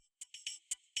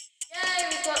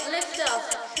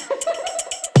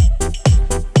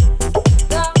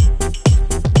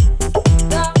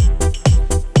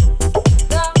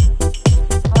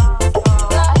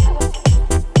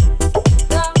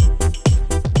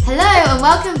and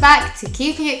welcome back to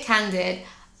Keeping It Candid,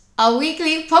 our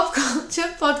weekly pop culture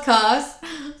podcast.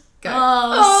 Go.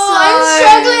 I'm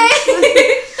struggling.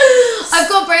 I've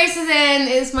got braces in.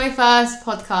 It's my first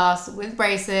podcast with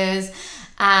braces,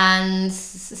 and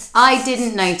I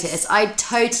didn't notice. I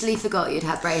totally forgot you'd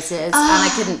had braces, and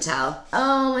I couldn't tell.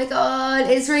 Oh my god,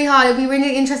 it's really hard. It'll be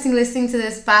really interesting listening to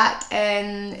this back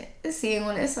and seeing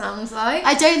what it sounds like.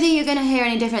 I don't think you're going to hear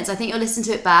any difference. I think you'll listen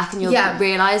to it back and you'll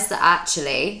realise that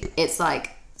actually it's like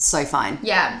so fine.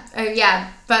 Yeah. Oh yeah.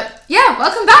 But yeah,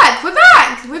 welcome back. We're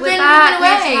back. We've been away.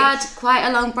 We've had quite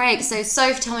a long break. So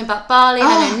Soph, tell me about Bali.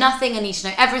 I know nothing. I need to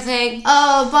know everything.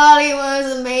 Oh, Bali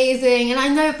was amazing. And I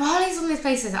know Bali's one of those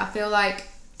places that I feel like,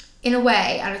 in a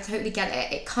way, and I totally get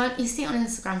it, you see it on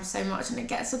Instagram so much and it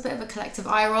gets a bit of a collective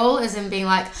eye roll, as in being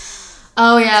like,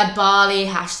 oh yeah, Bali,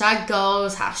 hashtag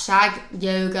goals, hashtag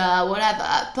yoga,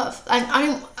 whatever. But I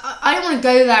don't want to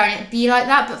go there and it be like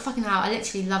that, but fucking hell, I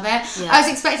literally love it. Yeah. I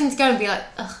was expecting to go and be like,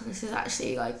 ugh, this is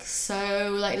actually like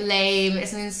so like lame.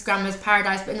 It's an Instagrammer's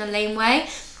paradise, but in a lame way.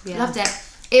 Yeah. Loved it.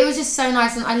 It was just so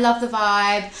nice and I love the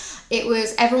vibe.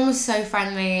 Everyone was so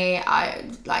friendly. I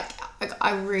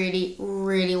really,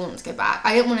 really want to go back.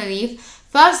 I didn't want to leave.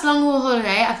 First long haul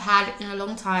holiday I've had in a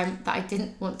long time that I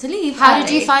didn't want to leave. How did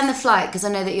you find the flight? Because I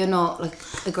know that you're not like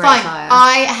a great flyer.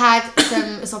 I had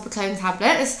some Zopiclone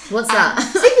tablets. What's that?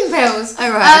 Sleeping pills. Oh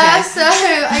right. Okay. So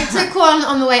I took one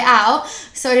on the way out,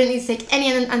 so I didn't need to take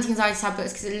any anti-anxiety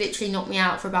tablets because it literally knocked me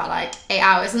out for about like 8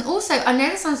 hours. And also, I know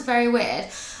this sounds very weird.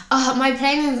 My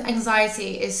plane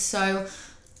anxiety is so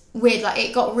weird. Like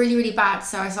it got really, really bad,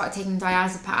 so I started taking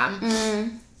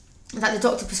diazepam. That the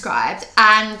doctor prescribed,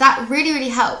 and that really, really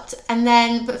helped. And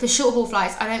then, but for short haul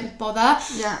flights, I don't bother.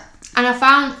 Yeah. And I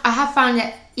have found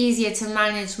it easier to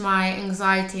manage my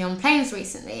anxiety on planes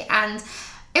recently, and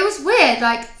it was weird.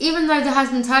 Like even though there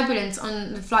has been turbulence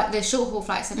on the short haul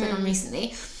flights I've been on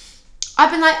recently, I've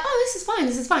been like, oh, this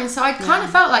is fine. So I kind of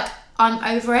felt like I'm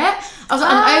over it. I was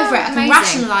like, I'm over it. I can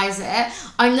rationalize it.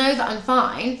 I know that I'm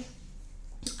fine.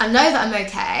 I know that I'm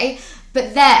okay.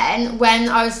 But then when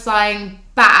I was flying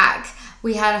back,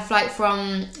 we had a flight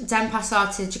from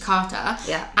Denpasar to Jakarta,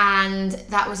 and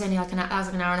that was only like an hour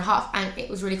and a half, and it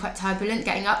was really quite turbulent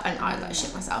getting up, and I like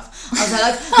shit myself. I was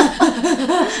like,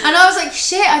 and I was like,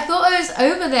 shit, I thought I was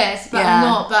over this, but I'm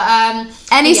not.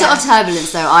 But any sort of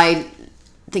turbulence though, I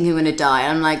think I'm gonna die.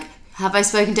 I'm like, have I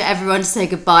spoken to everyone to say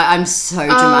goodbye? I'm so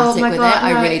dramatic with it.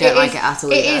 I really don't like it at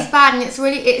all. It is bad, and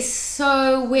it's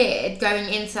so weird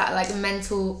going into that like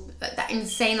mental, that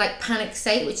insane like panic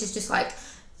state, which is just like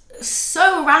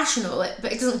so irrational,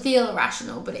 but it doesn't feel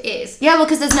irrational, but it is. Yeah, well,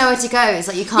 because there's nowhere to go. It's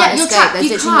like you can't escape. There's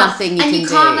literally nothing you can do. And you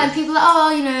can't let people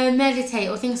like, meditate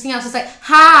or think something else. It's like,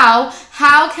 how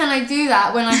can I do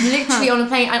that when I'm literally on a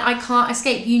plane and I can't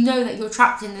escape? You know that you're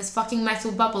trapped in this fucking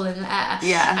metal bubble in the air.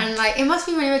 Yeah. And like, it must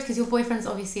be really weird because your boyfriend's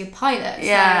obviously a pilot.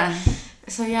 Yeah.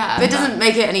 So yeah. But it doesn't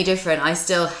make it any different. I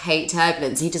still hate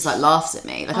turbulence. He just like laughs at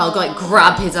me. Like I'll go like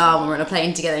grab his arm when we're on a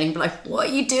plane together and he'll be like, what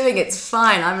are you doing? It's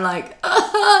fine. I'm like,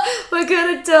 we're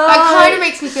gonna die. It kind of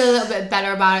makes me feel a little bit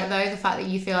better about it though. The fact that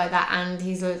you feel like that and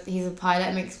he's a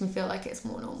pilot makes me feel like it's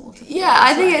more normal to feel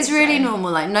I think it's really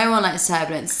normal. Like no one likes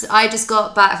turbulence. I just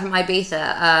got back from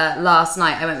Ibiza last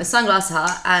night. I went with Sunglass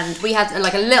Hut and we had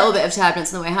like a little bit of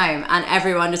turbulence on the way home and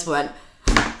everyone just went,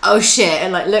 oh shit,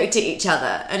 and like looked at each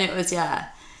other, and it was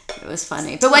it was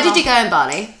funny. But where did you go in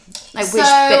Bali? Like which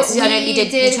bits? I know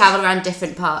you travelled around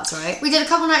different parts, right? We did a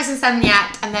couple nights in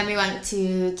Seminyak, and then we went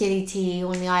to Gili Tea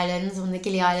on the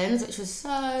Gili Islands, which was so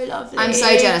lovely. I'm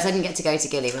so jealous. I didn't get to go to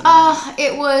Gili.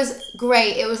 It was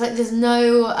great. It was like there's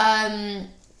no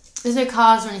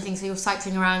cars or anything, so you're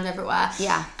cycling around everywhere.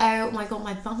 Yeah. Oh my god,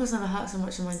 my bum has never hurt so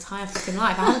much in my entire fucking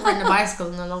life. I haven't ridden a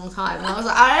bicycle in a long time, and I was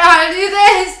like, I don't know how to do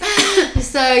this.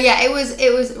 So yeah, it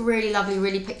was really lovely,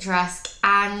 really picturesque,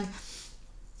 and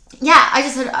yeah,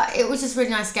 it was just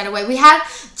really nice to get away.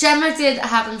 Gemma did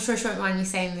have, I'm sure she won't mind me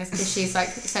saying this because she's like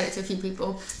said it to a few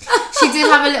people. She did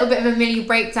have a little bit of a mini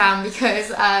breakdown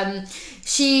because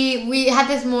we had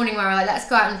this morning where we were like, let's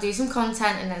go out and do some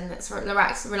content and then let's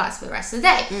relax for the rest of the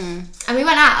day. And we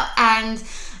went out and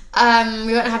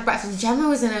we went and had breakfast. Gemma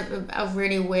was in a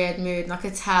really weird mood, and I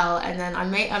could tell. And then I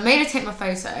made her take my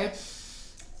photo.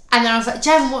 And then I was like,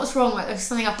 Gem, what's wrong? Like, there's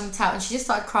something I can tell. And she just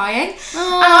started crying. Aww.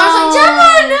 And I was like,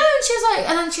 Gemma,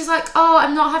 no. And she's like, oh,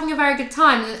 I'm not having a very good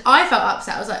time. And I felt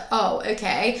upset. I was like, oh,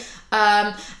 okay.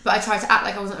 But I tried to act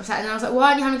like I wasn't upset. And I was like,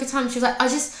 why aren't you having a good time? And she was like,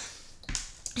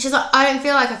 she's like, I don't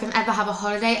feel like I can ever have a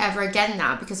holiday ever again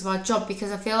now because of our job,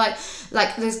 because I feel like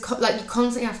there's you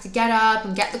constantly have to get up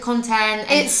and get the content,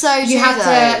 and it's so you true, have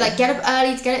though. to like get up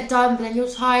early to get it done, but then you're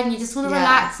tired and you just want to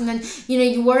relax, and then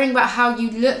you're worrying about how you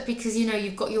look because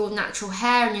you've got your natural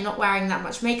hair and you're not wearing that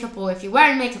much makeup, or if you're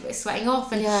wearing makeup it's sweating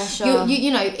off, and you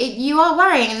are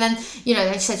worrying, and then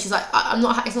then she said, she's like, I'm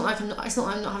not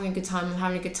having a good time, I'm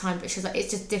having a good time, but she's like, it's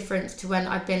just different to when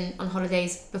I've been on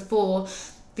holidays before.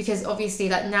 Because obviously,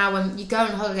 like, now when you go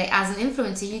on holiday as an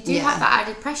influencer, you do have that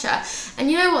added pressure.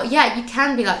 And you know what? Yeah, you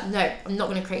can be like, no, I'm not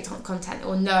going to create content,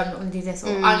 or no, I'm not going to do this, or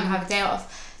I'm going to have a day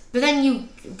off. But then you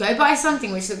go buy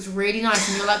something which looks really nice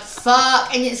and you're like,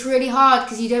 fuck, and it's really hard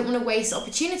because you don't want to waste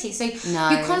opportunity. So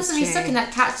you're constantly stuck in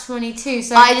that catch-22.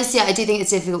 So I do think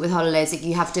it's difficult with holidays. Like,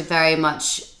 you have to very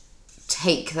much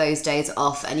take those days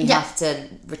off, and you have to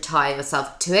retire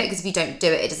yourself to it, because if you don't do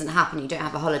it, it doesn't happen. You don't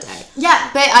have a holiday.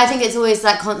 But I think it's always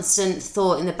that constant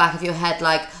thought in the back of your head,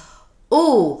 like,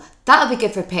 oh, that would be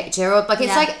good for a picture, or like,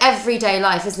 it's like everyday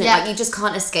life, isn't it? Like, you just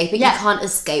can't escape it. You can't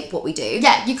escape what we do.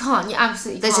 You can't. You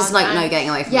absolutely There's can't. just like no getting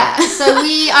away from it. So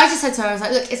I just said to her, I was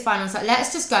like, look, it's fine. I was like,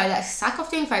 let's just go. Let's sack off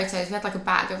doing photos. We had like a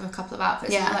bag of a couple of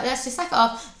outfits. And we were like, let's just sack it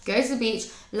off, go to the beach,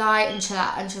 lie and chill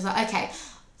out. And she was like, okay.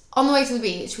 On the way to the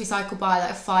beach, we cycled by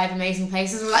like 5 amazing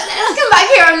places. We're like, let's come back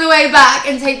here on the way back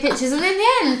and take pictures. And in the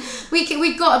end,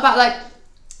 we got about like,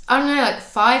 I don't know, like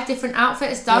 5 different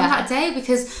outfits done that day,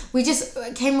 because we just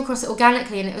came across it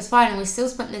organically and it was fine, and we still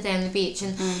spent the day on the beach.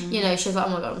 And she was like, oh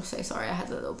my god, I'm so sorry, I had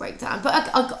a little breakdown. But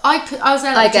I was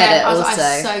there like, I get it. I was also. like,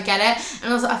 I so get it,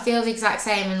 and I was like, I feel the exact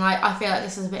same, and like I feel like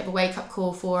this was a bit of a wake up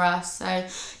call for us. So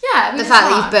yeah, the fact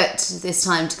that you've booked this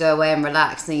time to go away and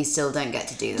relax, and you still don't get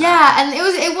to do that. Yeah, and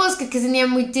it was good, because in the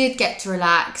end we did get to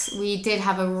relax. We did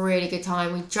have a really good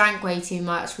time. We drank way too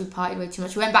much. We partied way too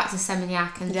much. We went back to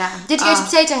Seminyak, and did you go to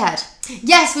Potato Head?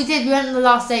 Yes, we did. We went on the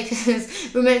last day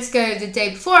because we were meant to go the day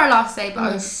before our last day, but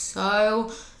I was so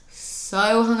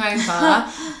hungover.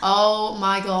 Oh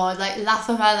my god! Like, La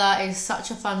Favela is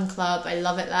such a fun club. I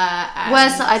love it there.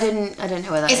 Where's that? I don't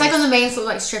know where that is. It's like on the main sort of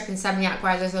like strip in Seminyak,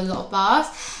 where there's a lot of bars,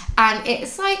 and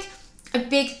it's like a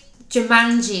big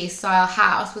Jumanji style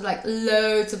house with like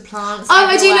loads of plants.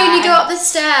 I do know. You go up the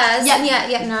stairs. Yeah.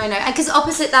 No. And because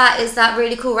opposite that is that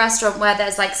really cool restaurant where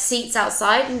there's like seats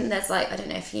outside, and there's like, I don't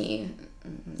know if you.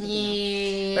 But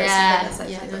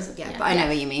I know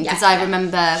what you mean, because I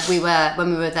remember when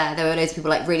we were there were loads of people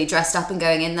like really dressed up and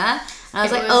going in in there. And I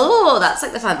was like, oh, that's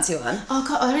like the fancy one. Oh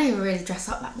god, I don't even really dress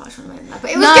up that much when I'm in there.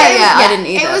 But it was good. I didn't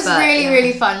either. It was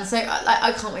really fun. So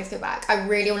I can't wait to go back. I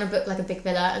really want to book like a big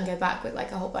villa and go back with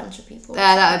like a whole bunch of people.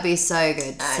 Yeah, that would be so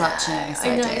good. Such a nice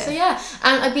idea. I know. So yeah.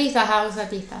 And Ibiza, how was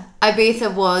Ibiza?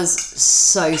 Ibiza was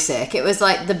so sick. It was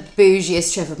like the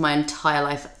bougiest trip of my entire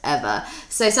life ever.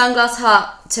 So Sunglass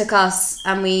Hut took us,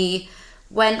 and we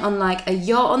went on like a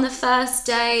yacht on the first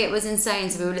day. It was insane.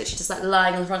 So we were literally just like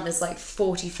lying on the front of this like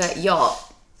 40-foot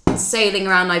yacht, sailing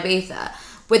around Ibiza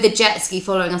with a jet ski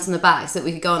following us on the back, so that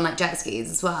we could go on like jet skis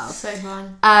as well. So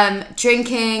fun.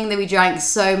 Drinking, then we drank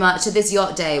so much. So this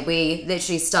yacht day, we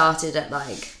literally started at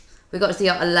like, we got to the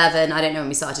yacht 11. I don't know when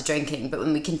we started drinking, but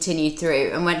when we continued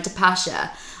through and went to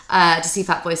Pasha to see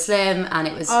Fatboy Slim, and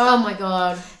it was, oh my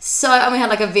god, and we had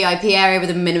like a VIP area with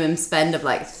a minimum spend of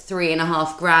like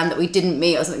 $3,500 that we didn't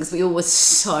meet or something, because we all were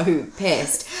so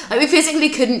pissed. Like, we physically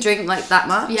couldn't drink like that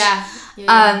much.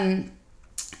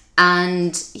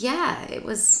 And yeah, that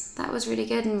was really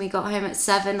good. And we got home at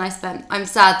 7. I'm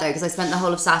sad though, because I spent the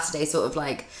whole of Saturday sort of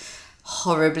like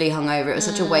horribly hungover. It was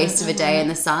such a waste of a day in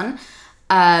the sun.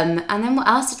 And then what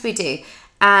else did we do?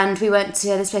 And we went to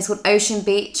this place called Ocean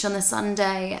Beach on the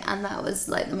Sunday, and that was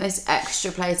like the most extra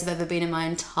place I've ever been in my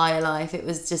entire life. It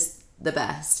was just the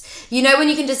best. You know, when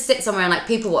you can just sit somewhere and like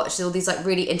people watch all these like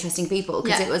really interesting people,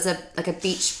 because it was a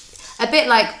beach, a bit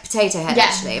like Potato Head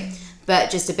actually,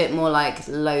 but just a bit more like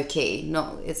low key.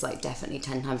 It's like definitely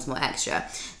 10 times more extra.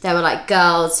 There were like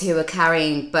girls who were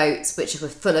carrying boats which were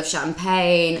full of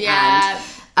champagne, and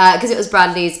because it was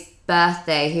Bradley's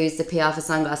birthday, who's the PR for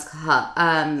Sunglass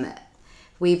Hut.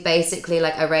 We basically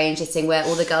like arranged this thing where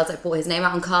all the girls like brought his name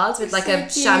out on cards with like a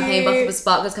champagne bottle with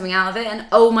sparklers coming out of it, and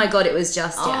oh my god, it was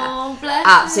just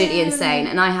absolutely insane.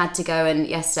 And I had to go, and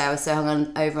yesterday I was so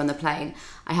hungover on the plane,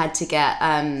 I had to get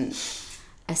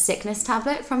a sickness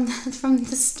tablet from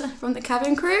the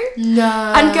cabin crew.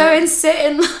 No. And go and sit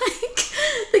in like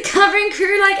the cabin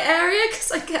crew like area,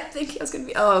 because I kept thinking I was gonna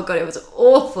be, oh god, it was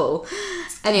awful.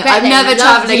 Anyway, I'm never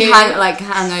travelling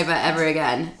hangover ever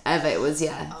again. Ever. It was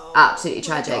absolutely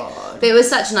tragic. But it was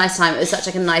such a nice time. It was such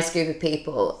like a nice group of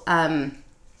people.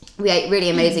 We ate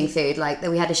really amazing food. Like,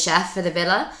 we had a chef for the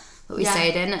villa, that we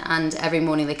stayed in, and every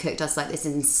morning they cooked us like this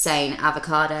insane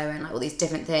avocado and like all these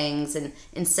different things and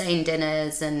insane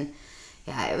dinners, and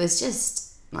yeah, it was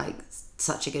just like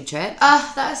such a good trip.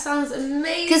 That sounds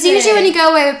amazing. Because usually when you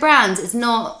go away with brands, it's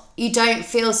not, you don't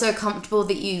feel so comfortable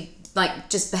that you like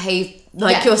just behave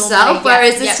like yourself, normally,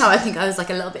 whereas this time I think I was like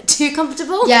a little bit too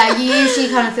comfortable. Yeah, you usually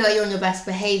kind of feel like you're on your best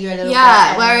behaviour a little bit.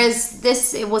 Yeah, whereas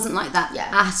this, it wasn't like that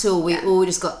at all. We Yeah. all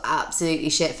just got absolutely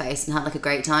shit-faced and had like a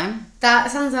great time. That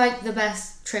sounds like the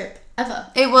best trip ever.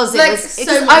 It was. Like,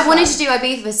 So I've wanted to do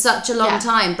Ibiza for such a long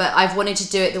time, but I've wanted to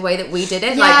do it the way that we did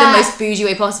it, like the most bougie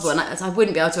way possible, and I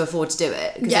wouldn't be able to afford to do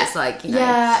it because it's like, you know,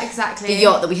 yeah, exactly. the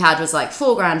yacht that we had was like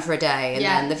 $4,000 for a day, and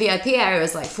then the VIP area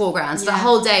was like $4,000. So the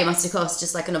whole day must have cost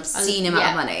just like an obscene amount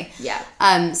of money.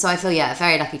 Yeah. So I feel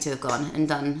very lucky to have gone and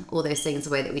done all those things the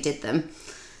way that we did them.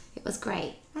 It was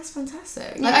great. That's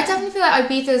fantastic. Like, I definitely feel like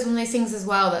Ibiza is one of those things as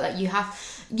well that like you have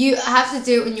to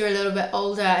do it when you're a little bit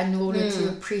older in order to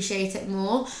appreciate it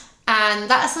more. And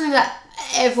that's something that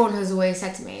everyone has always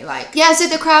said to me. Like, so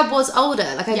the crowd was older.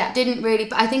 Like, I didn't really,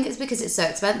 but I think it's because it's so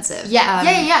expensive. Yeah.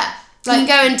 Like, you can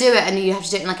go and do it, and you have to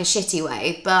do it in like a shitty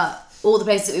way. But all the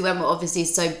places that we went were obviously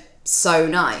so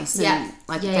nice. And,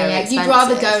 like, very expensive. You'd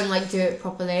rather go and like do it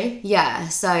properly. Yeah.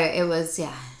 So it was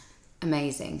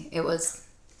amazing. It was.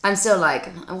 I'm still like,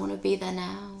 I want to be there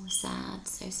now. Sad,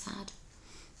 so sad.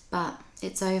 But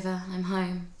it's over. I'm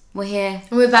home. We're here.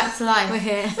 And we're back to life. We're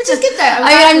here. Which is good though.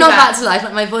 I'm not back to life.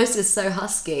 Like, my voice is so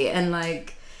husky, and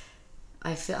like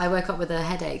I woke up with a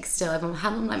headache still. I'm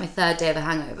on like my third day of a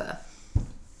hangover.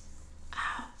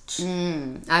 Ouch.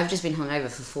 I've just been hungover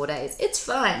for 4 days. It's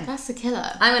fine. That's a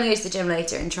killer. I'm gonna go to the gym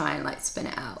later and try and like spin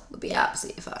it out. It'll be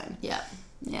absolutely fine. Yeah.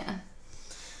 Yeah.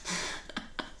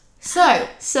 So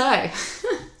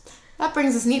that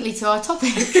brings us neatly to our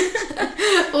topic.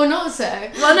 Or not so.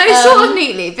 Well, no, sort of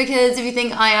neatly, because if you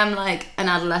think I am like an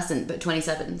adolescent but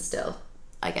 27 still,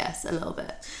 I guess, a little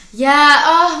bit. Yeah,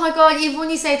 oh my god, even when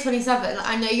you say 27,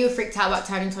 I know you were freaked out about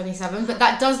turning 27, but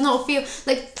that does not feel,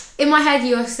 like, in my head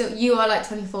you are like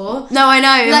 24. No, I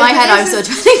know, in my head I'm still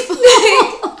 24.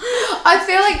 I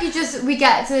feel like we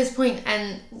get to this point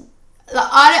and like,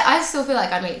 I still feel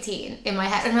like I'm 18 in my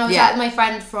head, and I was at my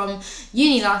friend from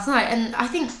uni last night, and I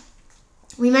think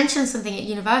we mentioned something at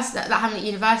university, that happened at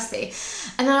university,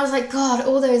 and then I was like, God,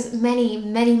 all those many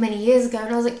years ago,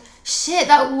 and I was like, shit,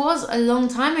 that was a long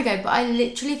time ago, but I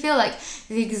literally feel like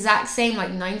the exact same like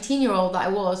 19-year-old that I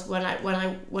was when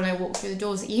I walked through the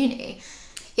doors at uni.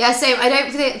 Yeah, same. I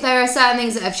don't think there are certain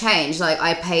things that have changed. Like,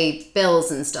 I pay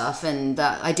bills and stuff, and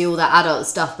that I do all that adult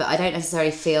stuff, but I don't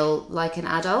necessarily feel like an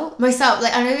adult myself.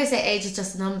 Like, I know they say age is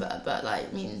just a number, but like,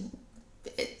 I mean,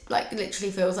 it like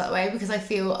literally feels that way, because I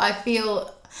feel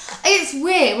it's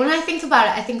weird when I think about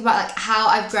it. I think about like how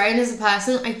I've grown as a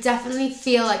person. I definitely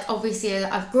feel like, obviously, as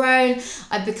I've grown,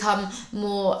 I've become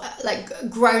more like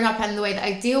grown up in the way that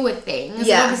I deal with things.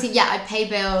 Yeah. And obviously, I pay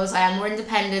bills. I am more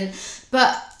independent,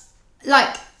 but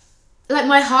like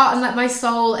my heart and like my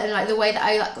soul and like the way that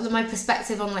I like my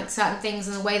perspective on like certain things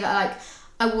and the way that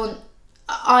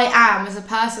I am as a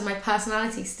person, my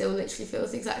personality still literally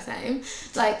feels the exact same.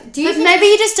 Like, do you think maybe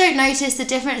you just don't notice the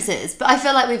differences? But I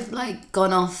feel like we've like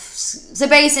gone off. So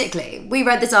basically, we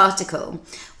read this article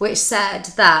which said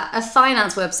that a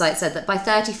finance website said that by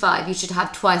 35 you should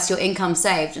have twice your income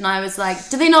saved, and I was like,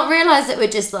 do they not realise that we're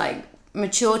just like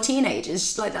mature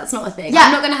teenagers? Like, that's not a thing. Yeah.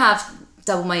 I'm not going to have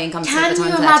double my income. Can you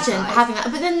imagine having that?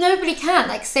 But then nobody can.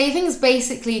 Like, saving's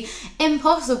basically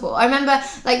impossible. I remember,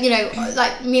 like, you know,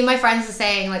 like me and my friends were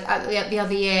saying, like, the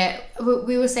other year,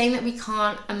 we were saying that we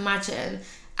can't imagine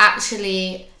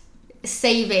actually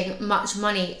saving much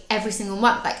money every single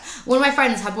month. Like, one of my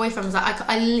friends, her boyfriend was like,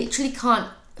 I literally can't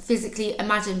physically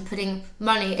imagine putting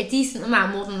money, a decent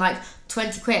amount, more than like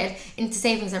 20 quid into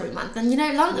savings every month. And you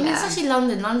know, London, I mean, especially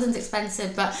London's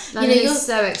expensive, but London, you know,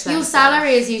 so expensive. Your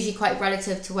salary is usually quite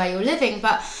relative to where you're living,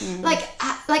 but like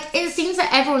it seems that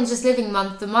everyone's just living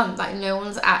month to month, like no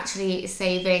one's actually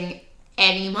saving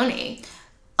any money.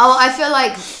 Oh, I feel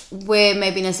like we're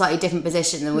maybe in a slightly different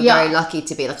position, and we're very lucky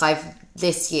to be. Like, I've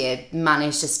this year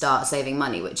managed to start saving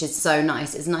money, which is so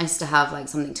nice. It's nice to have like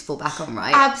something to fall back on,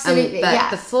 right? Absolutely,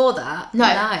 but before that,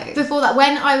 no. Before that,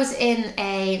 when I was in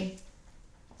a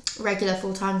regular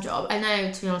full-time job, I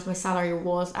know, to be honest, my salary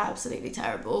was absolutely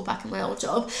terrible back in my old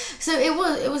job, so it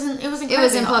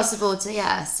was impossible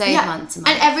to save month to month.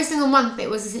 And every single month it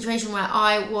was a situation where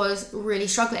I was really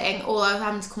struggling, or I was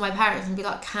having to call my parents and be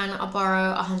like, can I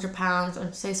borrow £100?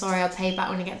 I'm so sorry, I'll pay back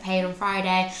when I get paid on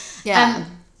Friday.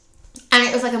 And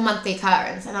it was like a monthly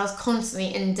occurrence, and I was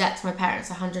constantly in debt to my parents,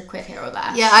 100 quid here or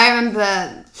there. Yeah, I remember,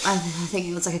 I think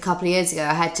it was like a couple of years ago,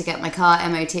 I had to get my car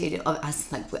MOT'd,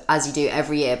 as you do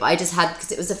every year, but I just had,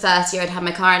 because it was the first year I'd had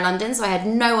my car in London, so I had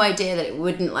no idea that it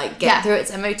wouldn't like get through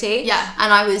its MOT. Yeah.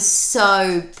 And I was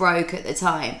so broke at the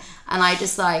time, and I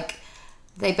just like,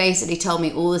 they basically told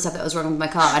me all the stuff that was wrong with my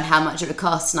car and how much it would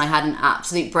cost, and I had an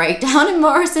absolute breakdown in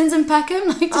Morrison's in Peckham,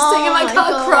 like just sitting in my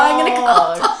car crying in a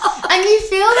car park. And you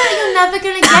feel that you're never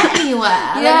going to get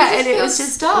anywhere. Yeah, and it was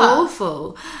just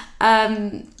awful.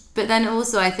 But then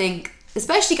also I think,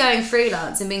 especially going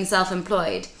freelance and being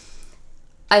self-employed,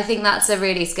 I think that's a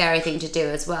really scary thing to do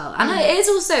as well. And it is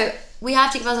also, we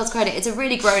have to give ourselves credit, it's a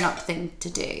really grown-up thing to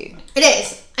do. It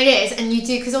is, and you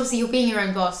do, because obviously you're being your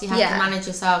own boss, you have to manage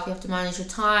yourself, you have to manage your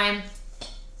time.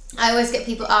 I always get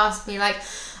people ask me like,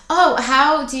 oh,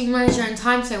 how do you manage your own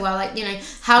time so well? Like, you know,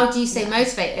 how do you stay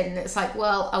motivated? And it's like,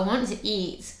 well, I want to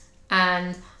eat,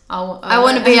 and I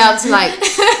want to be able to like,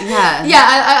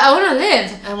 I want to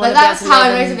live. Like, that's how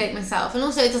I motivate myself. And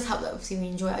also it does help that obviously we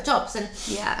enjoy our jobs. And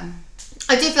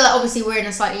I do feel like obviously we're in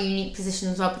a slightly unique position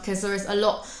as well, because there is a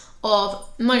lot of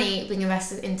money being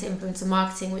invested into influencer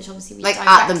marketing, which obviously we like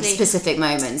at the specific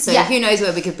moment. So who knows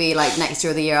where we could be like next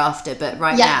year or the year after, but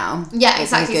now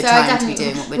it's a good time to be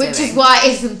doing what we're doing. Which is why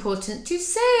it's important to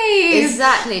save.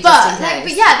 Exactly, but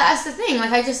that's the thing. Like,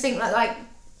 I just think that, like,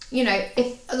 you know,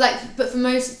 if like, but for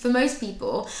most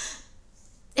people,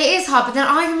 it is hard. But then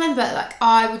I remember, like,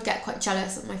 I would get quite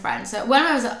jealous of my friends. So when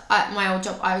I was at my old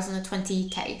job, I was on a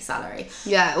 20k salary.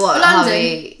 Yeah, what? For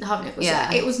London, Harvey Nichols.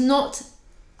 Yeah, it was not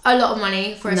a lot of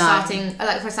money for a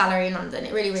for a salary in London.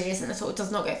 It really, really isn't at all. It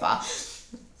does not go far.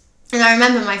 And I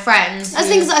remember my friends.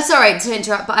 Sorry to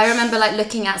interrupt, but I remember like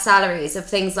looking at salaries of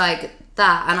things like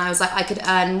that, and I was like, I could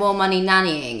earn more money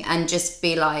nannying and just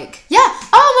be like, oh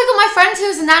my god, my friend who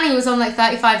was a nanny was on like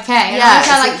 35k, and I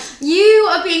was like, you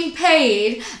are being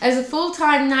paid as a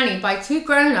full-time nanny by two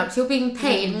grown-ups, you're being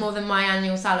paid more than my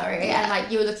annual salary, and like,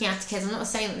 you were looking after kids. I'm not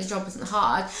saying that the job wasn't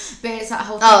hard, but it's that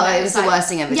whole thing. It was the worst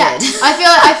thing ever did.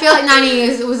 I feel like nanny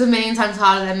was a million times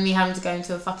harder than me having to go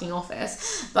into a fucking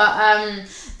office, but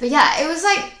yeah, it was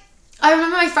like, I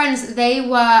remember my friends, her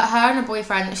and her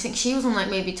boyfriend, I think she was on like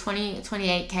maybe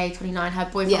 28k, 29, her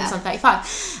boyfriend was on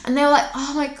 35. And they were like,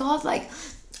 oh my god, like,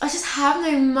 I just have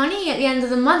no money at the end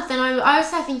of the month. And I was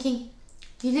there thinking,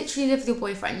 you literally live with your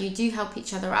boyfriend, you do help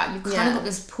each other out, you've kind of got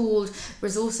this pooled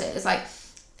resources. Like,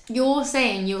 you're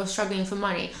saying you're struggling for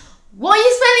money. What are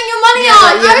you spending your money on?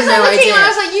 I was like looking, and I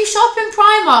was like, you shop in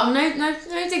Primark.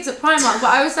 No digs at Primark. But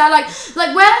I was there like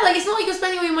where? Like, it's not like you're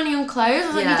spending all your money on clothes. I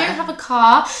was like, you don't have a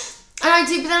car. And I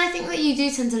do, but then I think that you do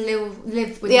tend to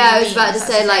live with. Yeah, I was about to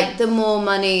say, like, the more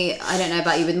money, I don't know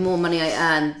about you, but the more money I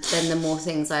earn, then the more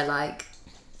things I like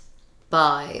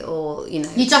buy, or, you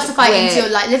know, you justify it into your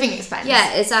like living expense.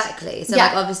 Yeah, exactly. So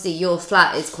like, obviously your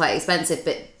flat is quite expensive,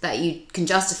 but that you can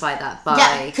justify that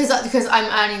by because I'm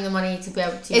earning the money to be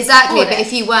able to exactly. But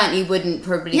if you weren't, you wouldn't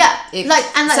probably. So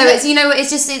it's, you know,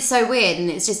 it's so weird,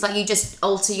 and it's just like you just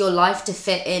alter your life to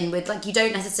fit in with, like, you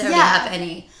don't necessarily have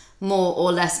any more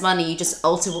or less money, you just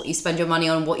alter what you spend your money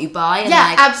on, what you buy. And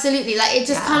absolutely. Like, it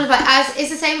just kind of like, as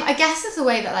it's the same, I guess it's the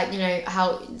way that, like, you know,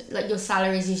 how like your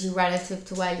salary is usually relative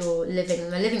to where you're living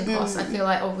and the living costs. I feel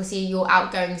like obviously your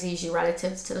outgoings are usually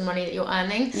relative to the money that you're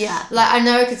earning. Like, I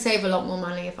know I could save a lot more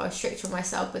money if I was strict on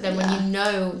myself, but then when you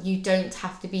know you don't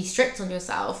have to be strict on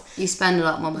yourself, you spend a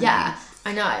lot more money.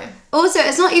 I know. Also,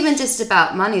 it's not even just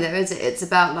about money though, is it? It's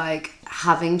about like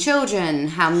having children,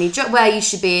 how many where you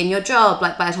should be in your job,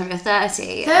 like by the time you're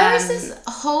 30. There is this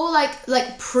whole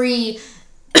like pre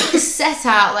set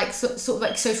out like sort of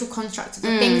like social construct of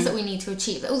the things that we need to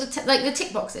achieve, all the like the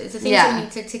tick boxes, the things that we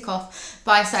need to tick off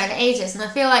by certain ages. And I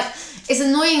feel like it's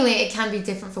annoyingly it can be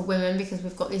different for women because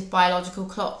we've got these biological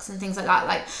clocks and things like that.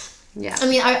 Like, I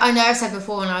mean, I know I've said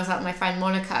before when I was at my friend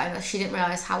Monica, and she didn't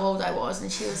realise how old I was,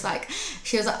 and she was like,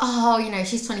 oh, you know,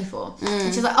 she's 24,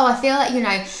 and she was like, oh, I feel like, you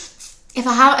know, if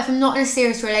I'm not in a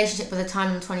serious relationship by the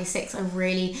time I'm 26, I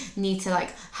really need to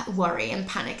like worry and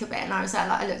panic a bit. And I was like,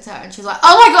 I looked at her and she was like,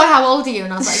 oh my god, how old are you?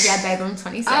 And I was like, yeah, babe, I'm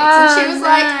 26. And she was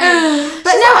like,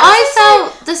 but no, I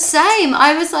felt the same.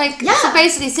 I was like, so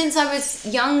basically, since I was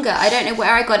younger, I don't know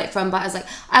where I got it from, but I was like,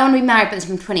 I want to be married by the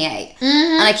time I'm 28.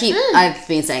 And I've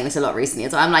been saying this a lot recently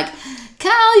as well. I'm like,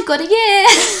 Cal, you've got a year.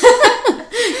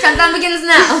 Countdown begins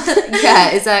now. Yeah,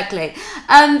 exactly.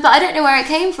 But I don't know where it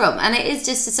came from, and it is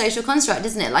just a social construct,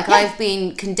 isn't it? Like, I've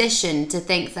been conditioned to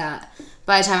think that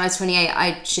by the time I was 28,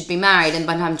 I should be married, and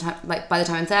by the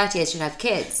time I'm 30, I should have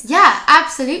kids. Yeah,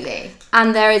 absolutely.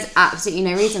 And there is absolutely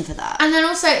no reason for that. And then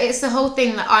also, it's the whole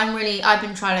thing that I've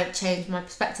been trying to change my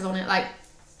perspective on it. Like,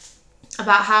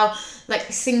 about how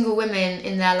like single women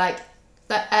in their like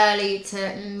the early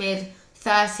to mid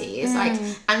 30s, like,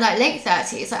 and like late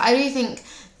 30s, like I do think,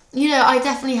 you know, I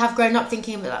definitely have grown up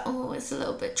thinking about like, oh, it's a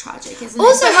little bit tragic, isn't it?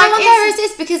 Also, But, how like, unfair is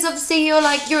this? Because obviously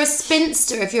you're a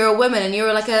spinster if you're a woman, and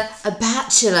you're like a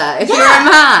bachelor if you're a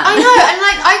man. I know, and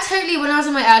like I totally, when I was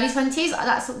in my early 20s,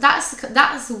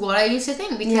 that's what I used to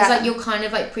think, because like you're kind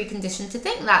of like preconditioned to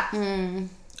think that.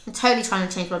 I'm totally trying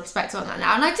to change my perspective on that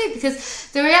now, and I do,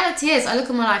 because the reality is I look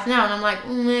at my life now and I'm like,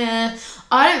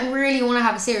 I don't really want to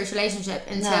have a serious relationship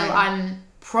until I'm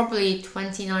probably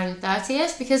 29,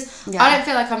 30ish, because I don't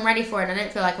feel like I'm ready for it, and I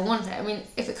don't feel like I want it. I mean,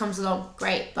 if it comes along,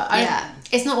 great, but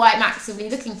it's not what I'm actively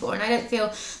looking for, and I don't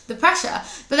feel the pressure.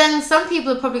 But then some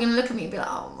people are probably going to look at me and be like,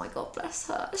 oh my god, bless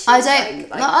her. I don't,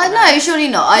 no, surely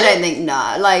not. I don't think,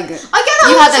 like, I get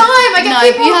that all the time. I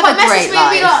get people you have a message great me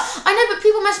and be like, life. I know, but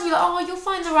people message me like, oh, you'll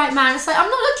find the right man. It's like, I'm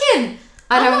not looking.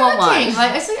 I don't want one.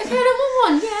 Like, it's like, okay, I don't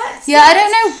want one. I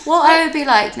don't know what I would be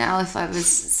like now if I was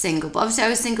single. But obviously I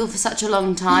was single for such a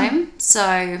long time, so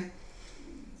I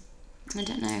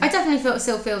don't know. I definitely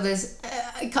still feel there's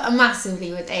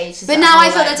massively with age. But now I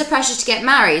feel there's a pressure to get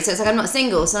married. So it's like I'm not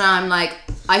single, so now I'm like,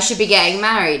 I should be getting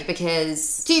married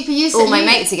because all my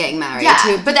mates are getting married.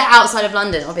 Yeah. But they're outside of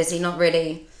London, obviously, not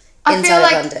really inside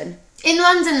of London. In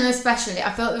London especially,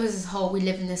 I feel like there was this whole, we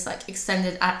live in this like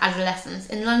extended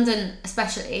adolescence. In London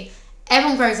especially,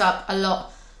 everyone grows up at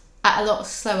a lot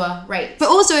slower rate. But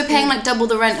also we're paying like double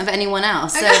the rent of anyone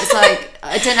else. So it's like,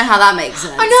 I don't know how that makes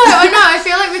sense. I know. I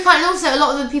feel like we can't, and also a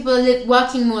lot of the people are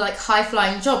working more like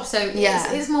high-flying jobs. So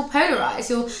it's more polarised.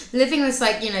 You're living this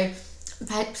like, you know,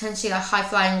 potentially like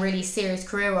high-flying, really serious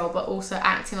career role, but also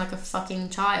acting like a fucking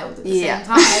child at the same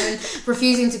time, and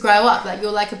refusing to grow up. Like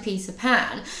you're like a piece of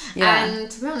pan.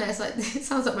 And to be honest, like it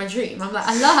sounds like my dream. I'm like,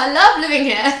 I love living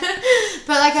here.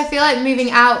 But like I feel like moving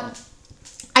out,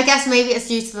 I guess maybe it's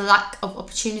due to the lack of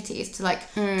opportunities to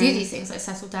like do these things, like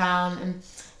settle down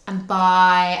and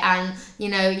buy, and you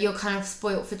know, you're kind of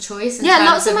spoilt for choice.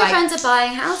 Lots of my friends are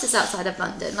buying houses outside of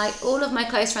London. Like all of my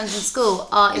close friends in school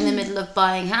are in the middle of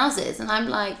buying houses, and I'm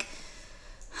like,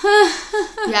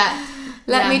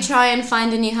 let me try and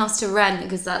find a new house to rent,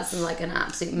 because that's like an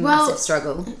absolute massive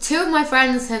struggle. 2 of my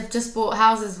friends have just bought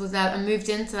houses and moved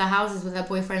into their houses with their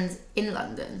boyfriends in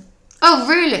London. Oh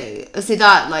really? See,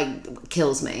 that like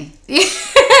kills me.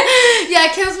 Yeah,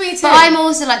 it kills me too. But I'm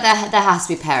also like, there has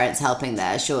to be parents helping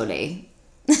there, surely.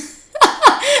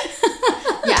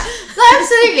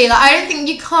 Absolutely. Like I don't think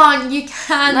you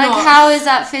can. Like how is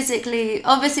that physically?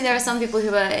 Obviously there are some people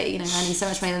who are, you know, earning so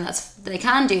much money and they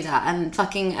can do that, and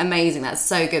fucking amazing, that's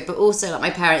so good. But also like my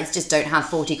parents just don't have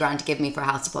 40 grand to give me for a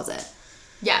house deposit.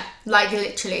 Yeah, like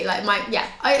literally, like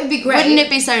it'd be great. Wouldn't it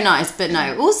be so nice? But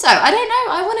no. Also, I don't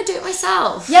know. I want to do it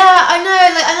myself. Yeah, I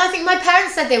know. Like, and I think my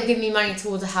parents said they would give me money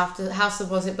towards a house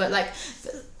deposit, but like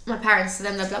my parents, to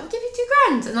them, they'd be like, we'll give you 2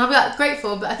 grand, and I'll be like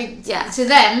grateful. But I think to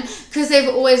them, because they've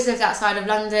always lived outside of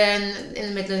London, in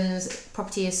the Midlands,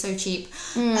 property is so cheap.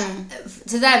 To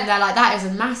them, they're like, that is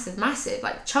a massive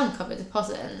like chunk of a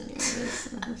deposit, and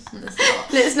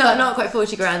it's not quite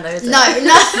 40 grand though, is it? No. And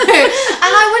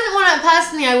I wouldn't want to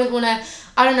personally. I wouldn't want to.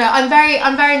 I don't know. I'm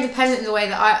very independent in the way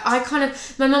that I kind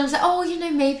of. My mum's like, oh, you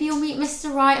know, maybe you'll meet Mr.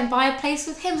 Right and buy a place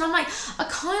with him. And I'm like, I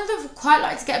kind of quite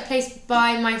like to get a place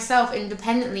by myself,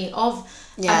 independently of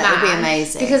a man. It'd be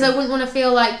amazing. Because I wouldn't want to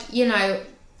feel like, you know,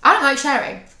 I don't like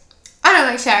sharing.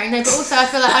 No, but also I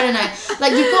feel like, I don't know,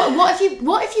 like you've got,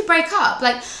 what if you break up?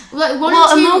 Like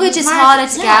a mortgage is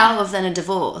harder to get out of than a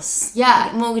divorce. Yeah.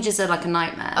 Like, mortgages are like a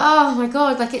nightmare. Oh my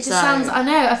god, like it just sounds, I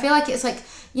know, I feel like it's like,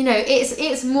 you know,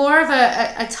 it's more of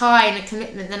a tie and a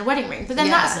commitment than a wedding ring. But then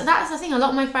that's the thing. A lot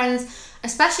of my friends,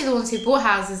 especially the ones who bought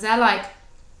houses, they're like,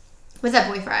 with their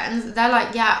boyfriends, they're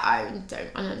like, I'm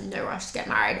in no rush to get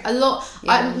married. A lot,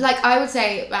 I would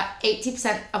say about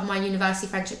 80% of my university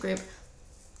friendship group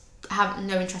have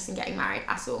no interest in getting married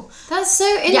at all. That's so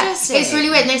interesting. Yeah, it's really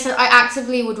weird. And they said I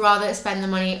actively would rather spend the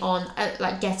money on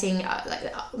getting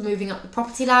moving up the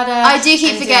property ladder. I do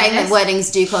keep forgetting that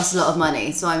weddings do cost a lot of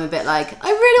money, so I'm a bit like, I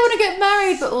really want to get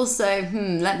married, but also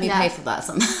let me pay for that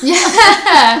somehow.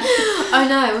 I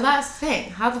know. Well, that's the thing.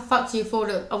 How the fuck do you afford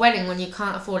a wedding when you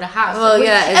can't afford a house? Well,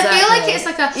 exactly. I feel like it's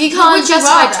like you can't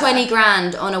justify 20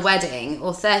 grand on a wedding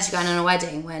or 30 grand on a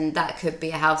wedding when that could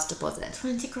be a house deposit.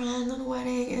 20 grand on a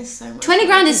wedding is so much. 20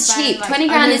 grand is cheap. Like, 20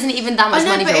 grand isn't even that much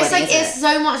money for a wedding. It's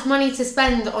so much money to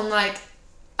spend on like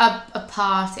a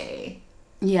party.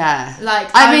 Yeah. Like,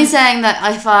 I've been saying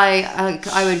that if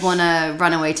I would want to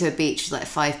run away to a beach with like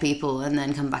 5 people and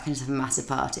then come back and just have a massive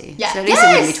party. Yeah. So at least it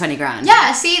wouldn't be 20 grand.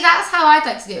 Yeah, see, that's how I'd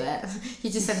like to do it. You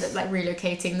just end up like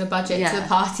relocating the budget to the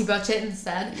party budget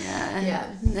instead.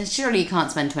 Yeah. Surely you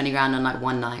can't spend 20 grand on like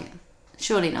one night.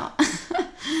 Surely not.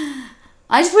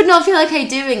 I just would not feel okay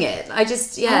doing it. I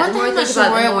just, I wonder how much a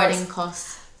royal wedding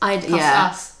costs.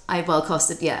 Us.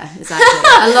 Costed, yeah, exactly.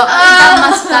 A lot.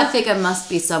 That figure must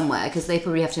be somewhere because they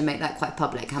probably have to make that quite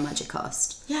public how much it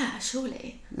cost. Yeah,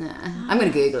 surely. Yeah, I'm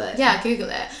gonna Google it. Yeah, Google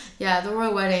it. Yeah, the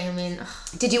royal wedding. I mean,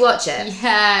 did you watch it?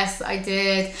 Yes, I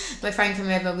did. My friend came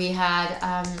over. We had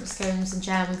scones and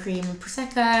jam and cream and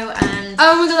prosecco and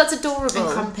oh my god, that's adorable. And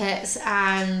crumpets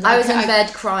and I was in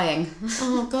bed crying.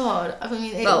 Oh god, I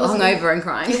mean, hungover and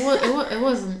crying. It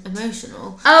was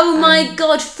emotional. Oh my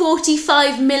god,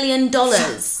 $45 million.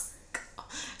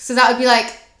 So that would be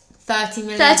like 30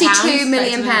 million. 32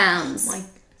 million pounds.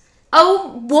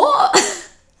 Oh what?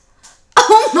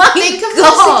 Oh my god! Think of the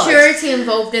security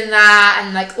involved in that,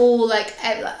 and like all like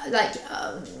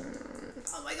oh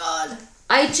my god!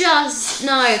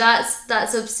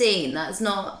 That's obscene. That's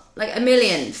not like $1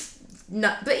 million.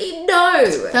 No, but no.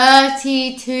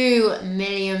 32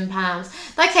 million pounds.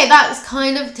 Okay, that's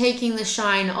kind of taking the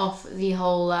shine off the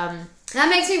whole. That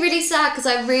makes me really sad because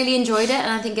I really enjoyed it and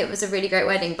I think it was a really great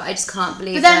wedding, but I just can't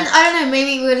believe. But then I don't know.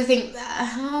 Maybe we would think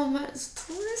how much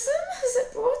tourism has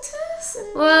it brought us?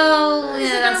 Well,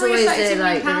 yeah, that's always the reason,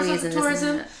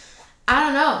 isn't it? I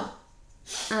don't know.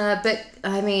 But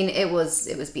I mean, it was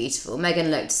beautiful.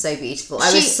 Megan looked so beautiful.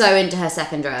 I was so into her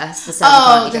second dress, the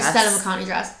Stella McCartney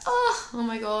dress. Oh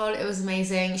my god, it was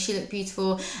amazing. She looked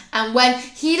beautiful, and when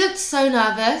he looked so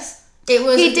nervous. He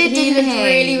looked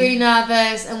really, really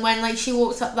nervous, and when like she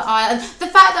walked up the aisle, and the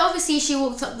fact that obviously she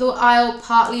walked up the aisle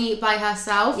partly by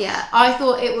herself, I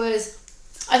thought it was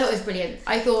brilliant.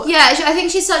 I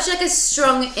think she's such like a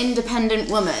strong, independent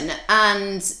woman,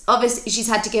 and obviously she's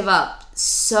had to give up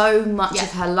so much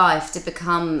of her life to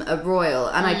become a royal,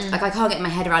 and I can't get my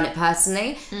head around it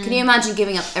personally. Can you imagine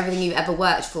giving up everything you've ever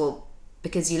worked for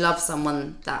because you love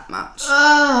someone that much?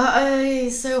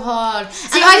 It's so hard.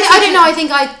 See, I don't know. I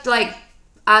think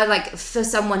I like for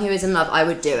someone who is in love, I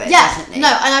would do it. Yeah, definitely. No,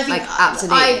 and I think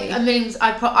absolutely.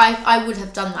 I would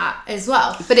have done that as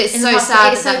well. But it's so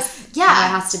sad that's how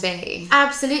it has to be.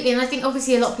 Absolutely, and I think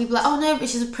obviously a lot of people are like, oh no, but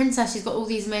she's a princess. She's got all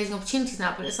these amazing opportunities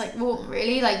now. But it's like, well,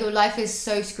 really, like your life is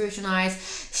so scrutinized.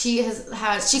 She has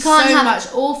had much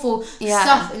awful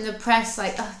stuff in the press,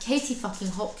 like Katie fucking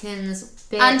Hopkins.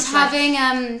 And having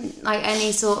like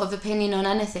any sort of opinion on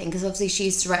anything, because obviously she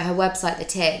used to write her website, The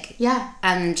Tig. Yeah.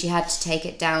 And she had to take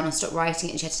it down or stop writing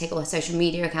it, and she had to take all her social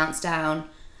media accounts down.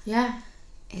 Yeah.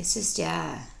 It's just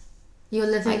you're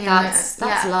living in that's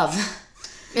love.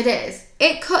 It is.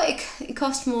 It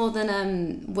cost more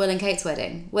than Will and Kate's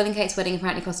wedding. Will and Kate's wedding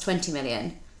apparently cost 20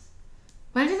 million.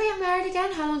 When did they get married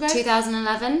again? How long ago?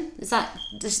 2011. Is that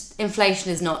just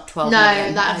inflation is not 12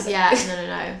 million? million?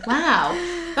 No. Wow.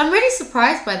 I'm really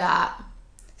surprised by that.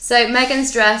 So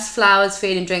Meghan's dress, flowers,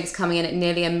 food and drinks coming in at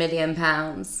nearly £1 million.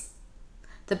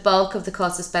 The bulk of the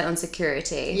cost was spent on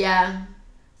security. Yeah.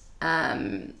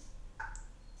 Meghan's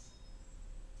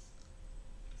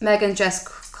dress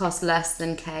cost less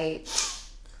than Kate.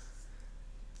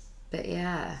 But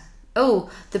yeah.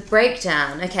 Oh, the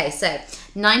breakdown. Okay, so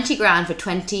 90 grand for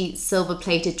 20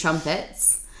 silver-plated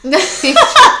trumpets.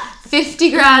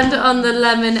 50 grand on the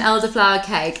lemon elderflower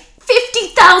cake.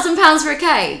 £50,000 for a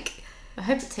cake. I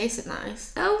hope it tasted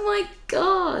nice. Oh my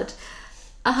god.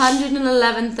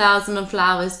 111,000 on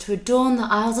flowers to adorn the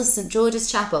aisles of St George's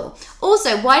Chapel.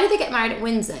 Also, why did they get married at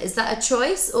Windsor? Is that a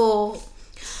choice, or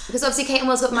because obviously Kate and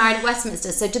Will got married at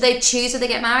Westminster? So do they choose where they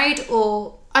get married,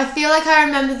 or? I feel like I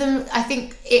remember them. I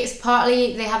think it's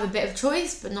partly they have a bit of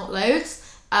choice, but not loads.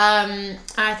 And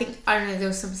I think there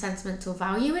was some sentimental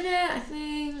value in it.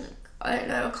 I don't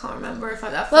know. I can't remember if I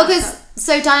that. Well, because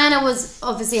Diana was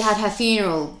obviously had her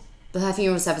funeral. Her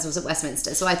funeral service was at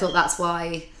Westminster, so I thought that's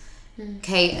why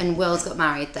Kate and Will's got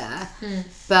married there.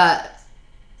 But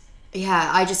yeah,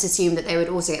 I just assumed that they would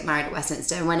also get married at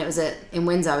Westminster. And when it was in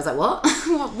Windsor, I was like, what?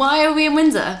 Why are we in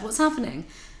Windsor? What's happening?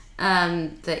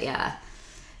 But yeah.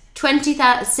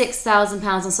 £26,000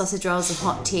 on sausage rolls and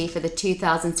hot tea for the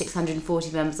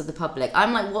 2,640 members of the public.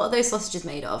 I'm like, what are those sausages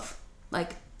made of?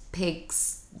 Like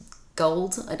pig's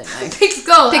gold? I don't know. Pig's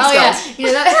gold. Pig's gold. Yeah. You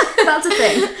know, that's a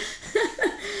thing.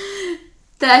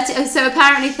 30. So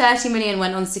apparently 30 million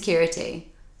went on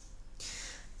security.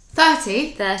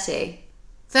 30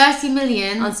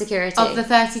 million on security of the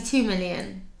 32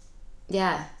 million.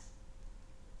 Yeah.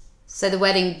 So the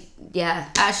wedding, yeah,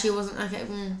 actually wasn't okay.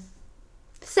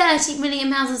 £30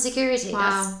 million on security. Wow.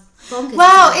 That's bonkers.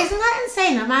 Well, isn't it? isn't that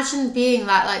insane? Imagine being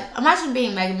imagine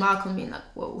being Meghan Markle and being like,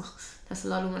 whoa, that's a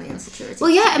lot of money on security. Well,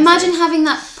 yeah, imagine having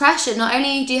that pressure. Not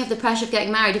only do you have the pressure of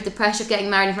getting married, you have the pressure of getting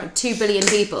married in front of 2 billion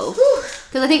people.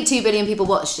 Because I think 2 billion people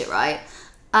watched it, right?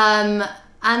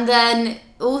 And then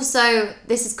also,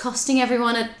 this is costing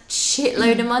everyone a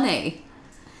shitload of money.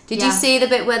 Did you see the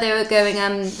bit where they were going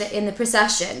in the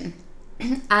procession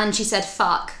and she said,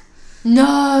 fuck?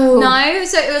 No.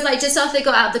 So it was like just after they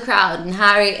got out of the crowd and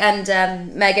Harry and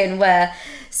Meghan were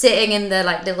sitting in the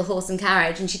like little horse and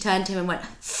carriage and she turned to him and went,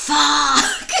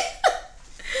 fuck.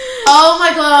 Oh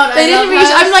my god! They didn't really.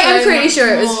 I'm pretty sure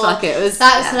it was fuck. It was.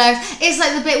 That's hilarious. It's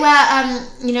like the bit where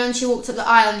when she walked up the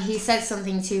aisle and he said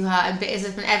something to her and bit his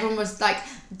lip and everyone was like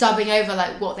dubbing over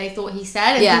like what they thought he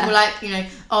said and people were like,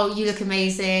 oh, you look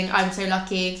amazing. I'm so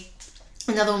lucky.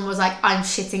 Another one was like, I'm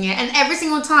shitting it, and every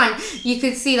single time you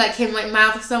could see like him like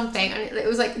mouth something, and it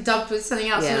was like dubbed with something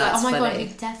else. Yeah, You're like, oh my god, funny.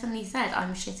 he definitely said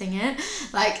I'm shitting it.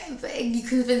 Like you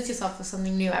convince yourself of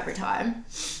something new every time.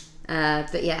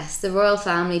 But yes, the royal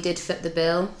family did foot the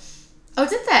bill. Oh,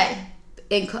 did they?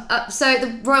 So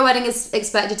the royal wedding is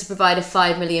expected to provide a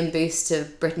 5 million boost to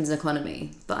Britain's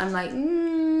economy, but I'm like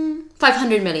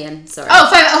 500 million. Sorry. Oh,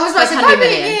 I was about to say 5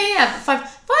 million. million. Yeah.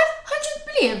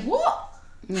 500 million. What?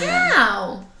 Yeah.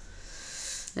 How?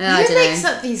 Yeah, I Who don't makes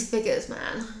know. up these figures,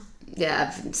 man?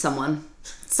 Yeah, someone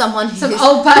who's Some old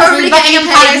person probably getting Buckingham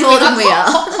paid more than we are.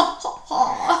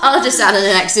 are. I'll just add an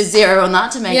extra zero on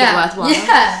that to make it worthwhile.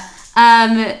 Yeah.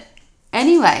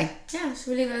 Anyway. Yeah,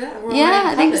 should we leave it at that?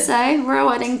 I think so. Royal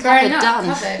wedding covered, done.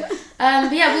 Covered.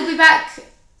 But yeah, we'll be back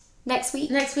Next week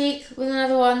with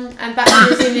another one and back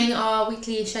to resuming our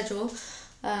weekly schedule.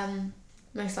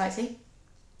 Most likely.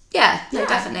 Yeah,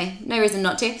 definitely. No reason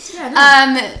not to. Yeah,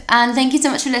 no. And thank you so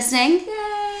much for listening.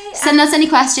 Yay. Send us any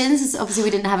questions. Obviously, we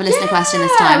didn't have a listener question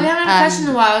this time. We haven't had a question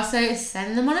in a while, so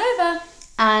send them on over.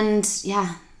 And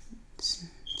yeah,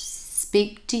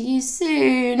 speak to you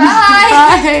soon.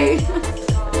 Bye. Bye.